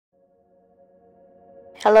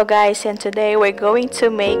Hello guys, and today we're going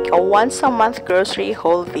to make a once a month grocery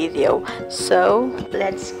haul video. So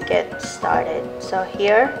let's get started. So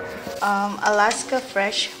here, Alaska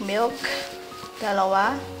fresh milk,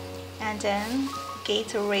 dalawa, and then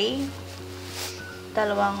Gatorade,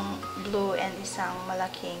 dalawang blue and isang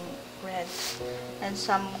malaking red, and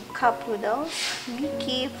some cup noodles,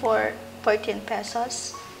 Mickey for 14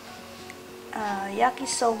 pesos,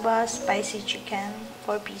 yakisoba spicy chicken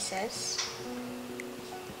 4 pieces,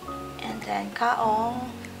 and then kaong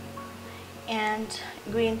and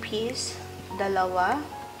green peas, dalawa,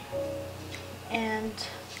 and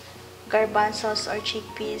garbanzos or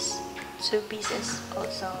chickpeas, 2 pieces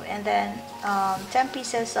also, and then 10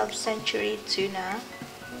 pieces of century tuna,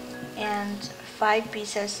 and 5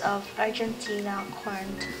 pieces of Argentina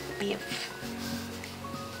corned beef,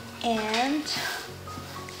 and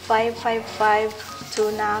 555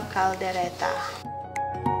 tuna caldereta.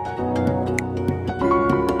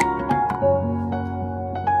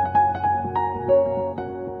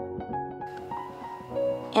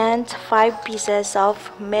 And 5 pieces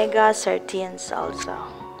of mega sardines also,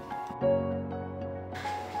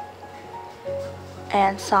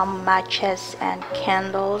 and some matches and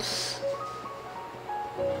candles,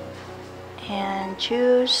 and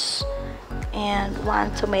juice, and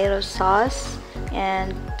 1 tomato sauce,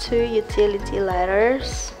 and 2 utility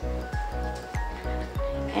lighters,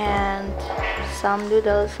 and some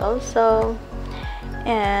noodles also,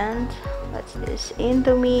 and what's this?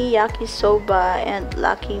 Indomie, yakisoba, and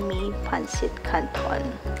Lucky Me pancit canton.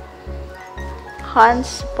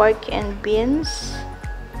 Hans pork and beans.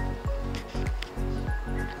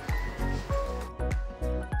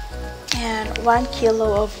 And 1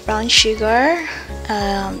 kilo of brown sugar.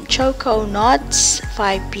 Choco nuts,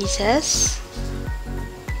 5 pieces.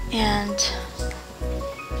 And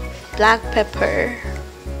black pepper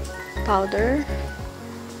powder.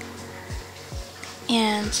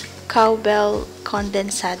 And cowbell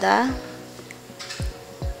condensada,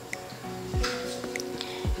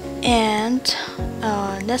 and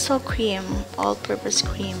Nestle cream, all-purpose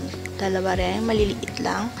cream, dalawa rin, maliliit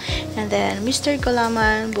lang, and then Mr.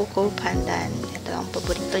 Gulaman buko pandan, ito ang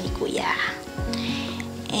paborito ni Kuya,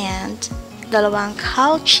 and dalawang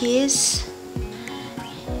cow cheese,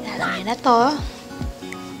 lalagyan na to,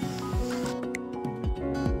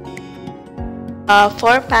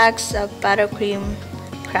 4 packs of buttercream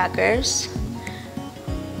crackers,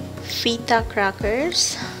 feta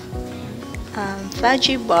crackers,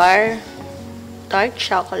 fudgy bar, dark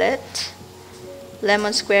chocolate,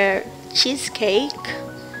 lemon square cheesecake,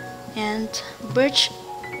 and birch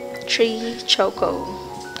tree choco,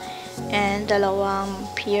 and dalawang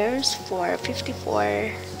pears for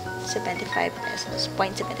 54.75 pesos,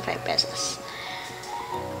 0.75 pesos,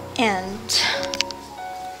 and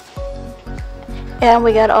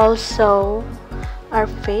we got also our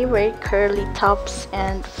favorite curly tops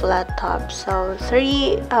and flat tops. So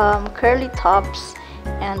 3 curly tops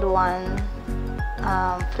and 1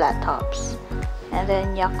 flat tops, and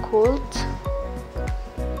then Yakult,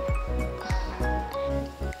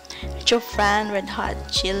 Jofran red hot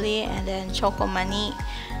chili, and then Choco Mani,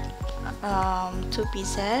 2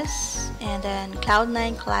 pieces, and then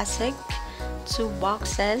Cloud9 classic, 2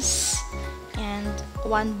 boxes, and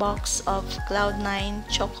 1 box of Cloud9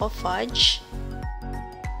 choco fudge,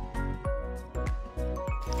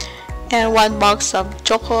 and 1 box of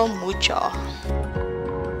choco mucho.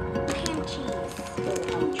 Ham cheese.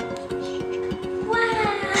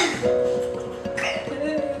 Wow!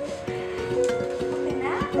 Okay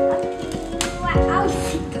na? Okay. Wow!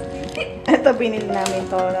 Ito binili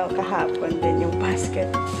namin to kahapon din, yung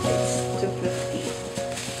basket is 250.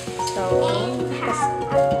 So,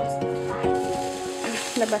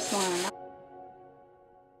 labas mo nga.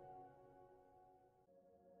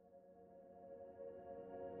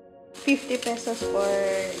 50 pesos for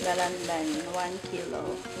dalandan, 1 kilo.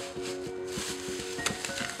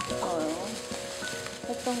 Oh,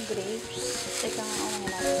 itong grapes. Teka nga, unahin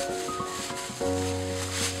natin.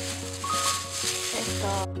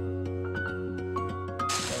 Ito.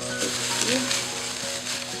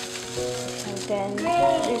 50. And then,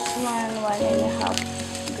 this one, 1.5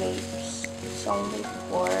 grapes. It's only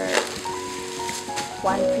for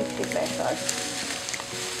 150 pesos.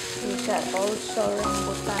 We got also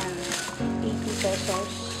rambutan, 80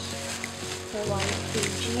 pesos for 1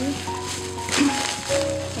 kg.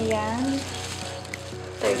 Ayan,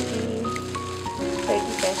 30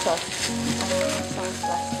 pesos. Isang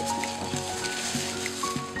plastic nito.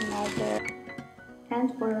 Another.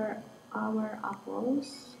 And for our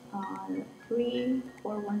apples, 3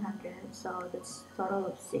 for 100. So that's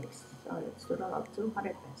total of 6. So that's total of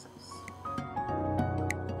 200 pesos.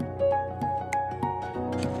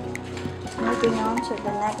 moving on to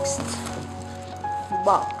the next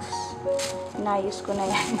box. Inayos ko na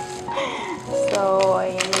yan. So,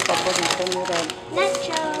 ayan yung paborito ni Red.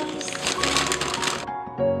 Nachos.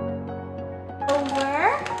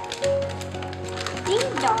 Over.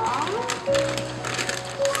 Ding dong.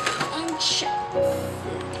 And shirts.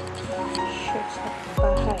 Shirts at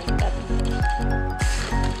bahay.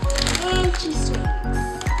 And cheese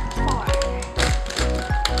rings. 4.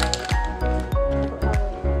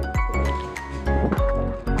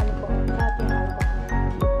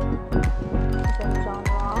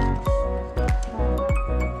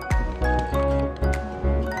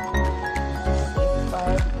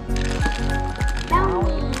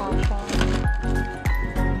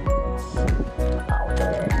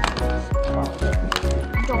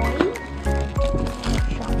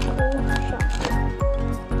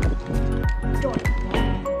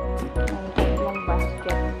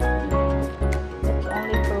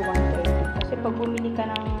 Pag bumili ka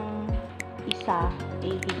ng isa,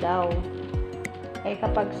 80 daw. Eh,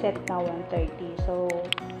 kapag set na 130. So,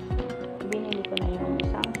 binili ko na yung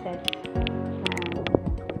isang set.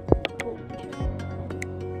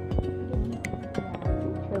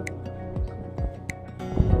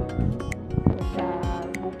 Sa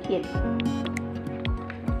bukid.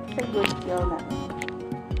 It's a good deal na.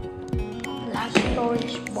 Last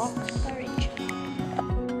storage box.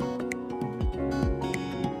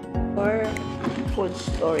 Or food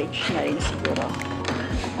storage na rin siguro.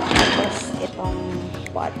 Tapos itong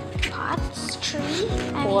pot. Pots,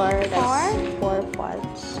 3. Four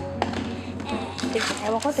pots.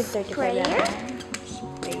 Ewan ko, tig 35 Sprayer? lang.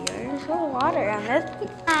 Sprayer. There's no water on it.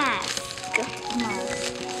 Mask. Mask.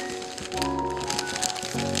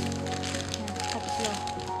 Tatlo.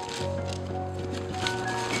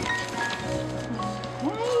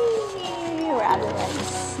 Ay! Rather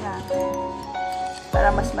nice na. Para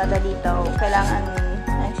mas madali daw, kailangan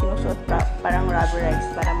ang sinusuot parang rubberize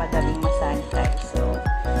para madaling masanitize. So,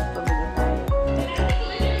 pumili tayo.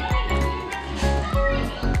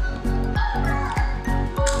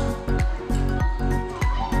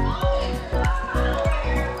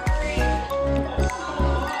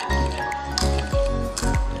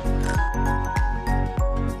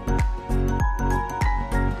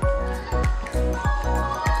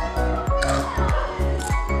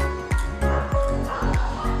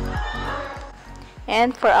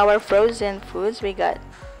 And for our frozen foods, we got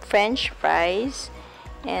French fries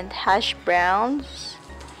and hash browns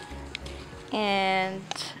and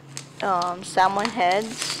salmon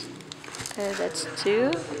heads. That's 2.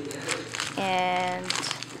 And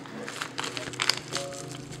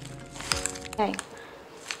okay,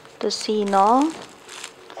 tocino,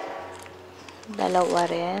 dalawa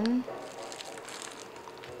rin.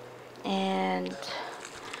 And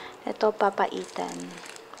ito papaitan,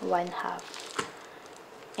 1/2.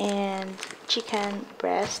 And chicken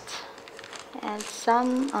breast and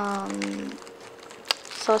some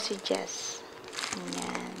sausages.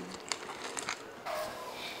 And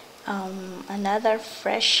another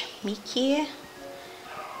fresh Mickey,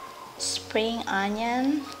 spring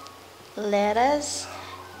onion, lettuce,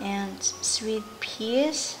 and sweet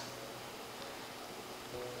peas,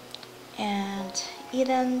 and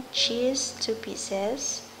Eden cheese, 2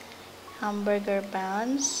 pieces, hamburger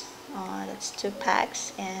buns. That's 2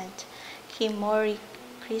 packs, and kimori,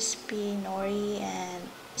 crispy nori, and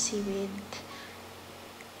seaweed,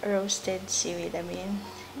 roasted seaweed, and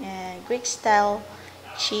Greek style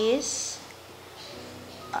cheese,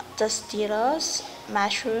 tostitos,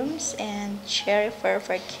 mushrooms, and cherry fur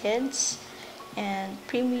for kids, and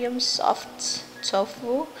premium soft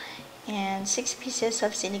tofu, and 6 pieces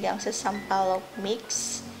of sinigang sa sampalok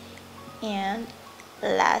mix, and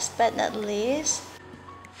last but not least,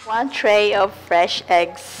 1 tray of fresh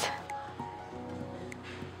eggs.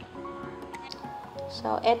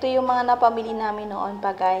 So, ito yung mga napamili namin noon pa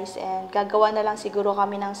guys, and gagawa na lang siguro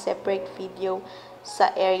kami ng separate video sa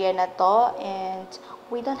area na to, and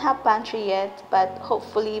we don't have pantry yet, but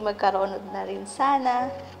hopefully magkaroon na rin sana.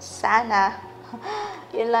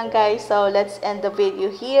 Yun lang guys, so let's end the video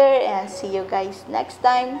here and see you guys next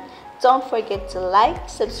time. Don't forget to like,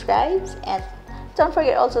 subscribe, and don't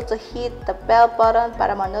forget also to hit the bell button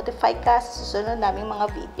para ma-notify ka sa susunod naming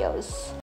mga videos.